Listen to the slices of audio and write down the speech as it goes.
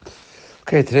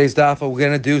Okay, today's daf, we're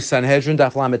going to do Sanhedrin,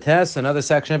 daf Lamites, another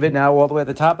section of it now all the way at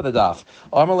the top of the daf.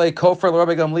 Amalei Kofer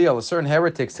Rabbi Gamliel, a certain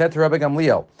heretic said to Rabbi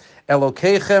Gamliel,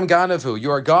 Elokeichem Ganavu,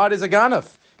 your God is a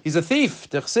Ganaf. He's a thief.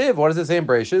 Tichsiv, what does it say in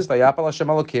Bereshis? Vayapal Hashem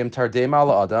Elokim, Tardem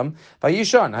ala Adam,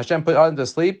 Vayishan. Hashem put Adam to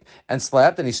sleep and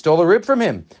slept, and he stole a rib from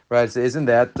him. Right? So isn't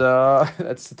that,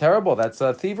 that's terrible. That's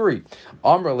thievery.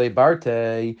 Amrle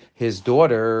Barte, his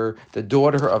daughter, the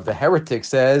daughter of the heretic,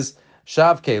 says,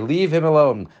 Shavke, leave him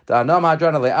alone.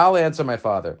 I'll answer my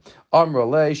father.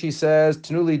 Amrole, she says,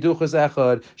 Tnuli duchas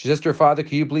echad. She says to her father,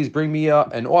 can you please bring me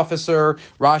an officer?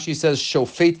 Rashi says,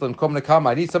 Shofet l'mkom nekama.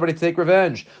 I need somebody to take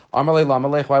revenge. Amrole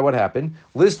lamalech, why, what happened?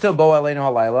 Listam bo aleinu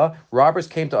halayla. Robbers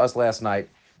came to us last night.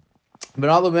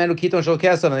 But all the men who kiton shel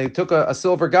kesef, and they took a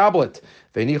silver goblet.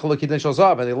 And they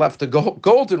left the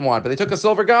golden one, but they took a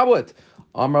silver goblet.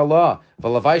 Amar Allah, he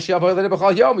says,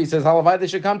 halavai, they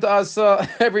should come to us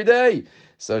every day.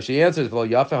 So she answers, right?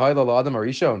 He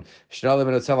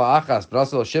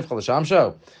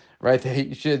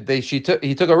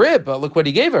took a rib, but look what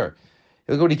he gave her.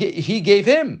 Look what he gave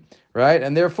him, right?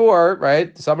 And therefore,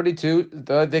 right,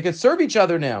 they could serve each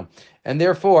other now. And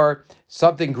therefore,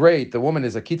 something great. The woman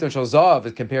is a kiton shel zav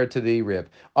as compared to the rib.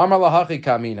 Amar lahachi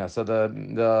kamina. So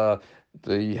the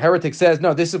heretic says,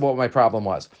 no, this is what my problem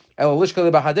was. Why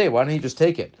don't he just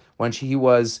take it when he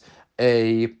was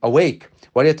awake?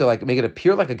 Why do you have to make it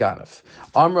appear like a ganaf?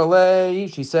 Amrale,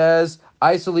 she says,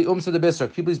 Aisuli umsa de bisra.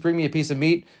 Can you please bring me a piece of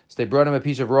meat? So they brought him a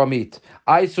piece of raw meat.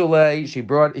 Aisule,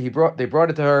 they brought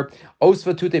it to her.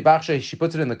 Osva tute baksha, she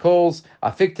puts it in the coals.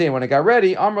 Afikte, when it got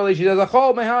ready, Amrale, she says,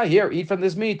 Achol meha, here, eat from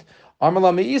this meat.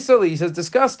 Amrala me'isali, he says,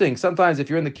 disgusting. Sometimes if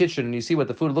you're in the kitchen and you see what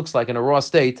the food looks like in a raw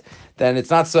state, then it's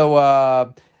not so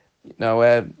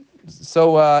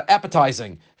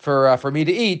appetizing for me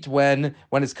to eat when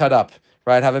it's cut up.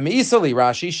 Right? Have a me'isali,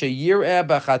 Rashi, sheyir'eh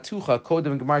b'chatucha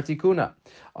kodem gemar tikuna.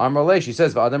 Amrale, she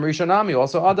says, v'adam rishonami,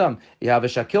 also Adam. You have a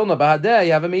shakilna b'hadeh,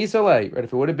 you have a me'isali. Right?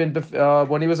 If it would have been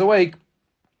when he was awake,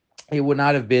 it would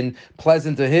not have been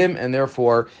pleasant to him, and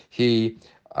therefore he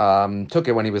took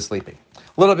it when he was sleeping.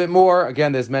 A little bit more.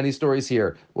 Again, there's many stories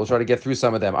here. We'll try to get through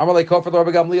some of them. I know exactly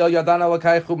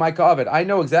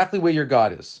where your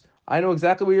God is.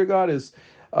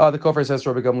 The Kofar says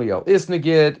to Rabbi Gamliel,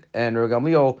 Isnagid, and Rabbi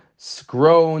Gamliel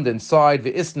groaned and sighed,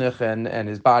 v'isnich, and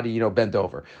his body, bent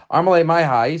over. Amalei my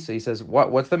high, so he says,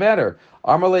 what's the matter?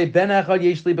 Amalei ben echad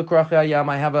yeshli b'krach hayam.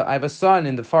 I have a son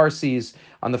in the far seas,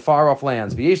 on the far off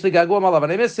lands. V'yeshli gagu malav,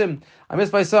 and I miss him. I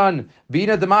miss my son.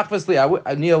 Bina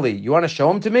demachvasli, nearly. You want to show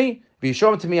him to me? If you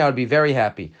show him to me, I would be very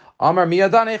happy. Amar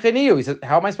miyadan echeniyu. He says,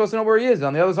 how am I supposed to know where he is?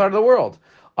 On the other side of the world.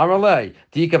 Amarle,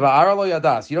 Tika ba'ara lo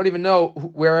yadas. You don't even know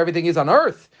where everything is on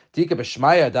earth. Tika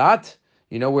b'shmaya yadat.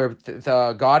 You know where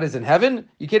God is in heaven?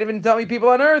 You can't even tell me people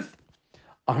on earth.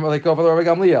 Amarle kofer Rabbi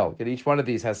Gamliel. Each one of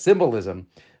these has symbolism,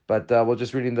 but we're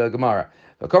just reading the Gemara.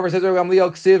 The Kofer says, Rabbi Gamliel,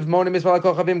 ksiv monim misval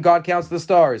kochavim. God counts the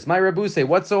stars. My Rebuse,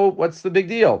 what's the big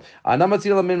deal?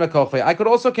 Anamatzil min makochavim. I could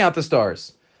also count the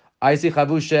stars. Aisi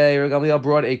chavushe. Rabbi Gamliel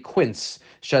brought a quince.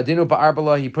 Shadinu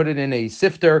ba'arbala, he put it in a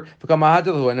sifter,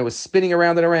 and it was spinning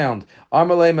around and around.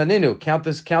 Amalei maninu, count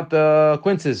the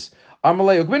quinces.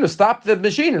 Amalei ugminu, stop the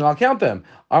machine and I'll count them.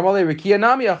 Amalei rikia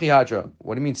nami achihadra.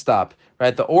 What do you mean stop?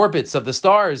 Right, the orbits of the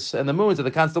stars and the moons of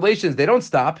the constellations, they don't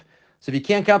stop. So if you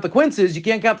can't count the quinces, you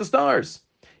can't count the stars.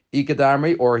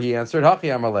 Ikadamri, or he answered, Hachi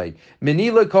Amalei,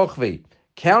 minila kochvi,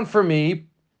 count for me.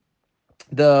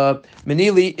 The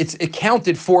Manili, it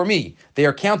counted for me. They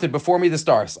are counted before me, the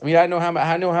stars. I mean, I know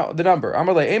how the number.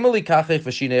 Amarle, Emily kachech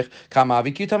v'shinech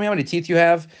kamavi. Can you tell me how many teeth you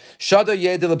have? Shada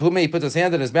yed lepume. He puts his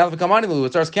hand in his mouth. V'kamanilu.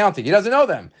 It starts counting. He doesn't know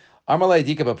them. Amarle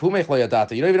dika b'pumech lo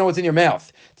yadata. You don't even know what's in your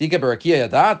mouth. Dika b'rakia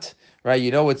yadat. Right?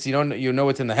 You know what's in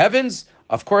the heavens.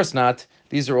 Of course not.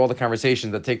 These are all the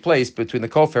conversations that take place between the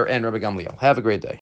Kofer and Rabbi Gamliel. Have a great day.